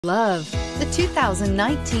Love the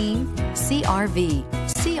 2019 CR-V.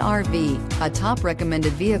 CR-V, a top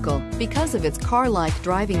recommended vehicle because of its car-like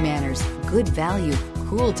driving manners, good value,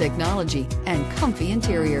 cool technology, and comfy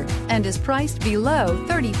interior, and is priced below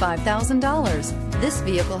 $35,000. This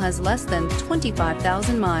vehicle has less than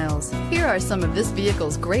 25,000 miles. Here are some of this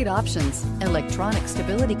vehicle's great options: electronic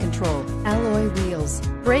stability control, alloy wheels,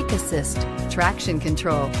 brake assist, traction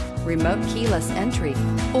control, remote keyless entry,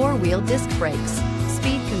 four-wheel disc brakes,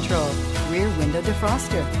 speed control, rear window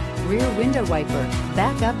defroster, rear window wiper,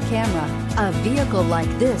 backup camera. A vehicle like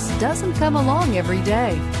this doesn't come along every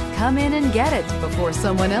day. Come in and get it before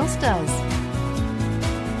someone else does.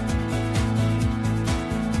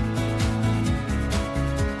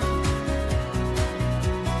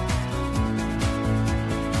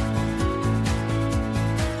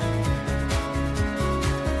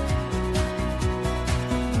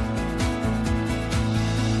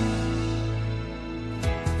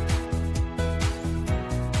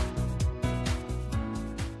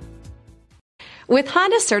 With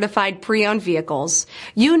Honda Certified pre-owned vehicles,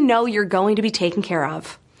 you know you're going to be taken care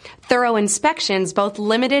of. Thorough inspections, both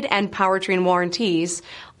limited and powertrain warranties,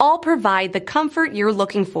 all provide the comfort you're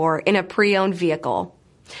looking for in a pre-owned vehicle.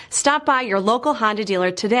 Stop by your local Honda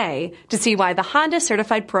dealer today to see why the Honda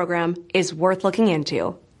Certified program is worth looking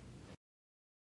into.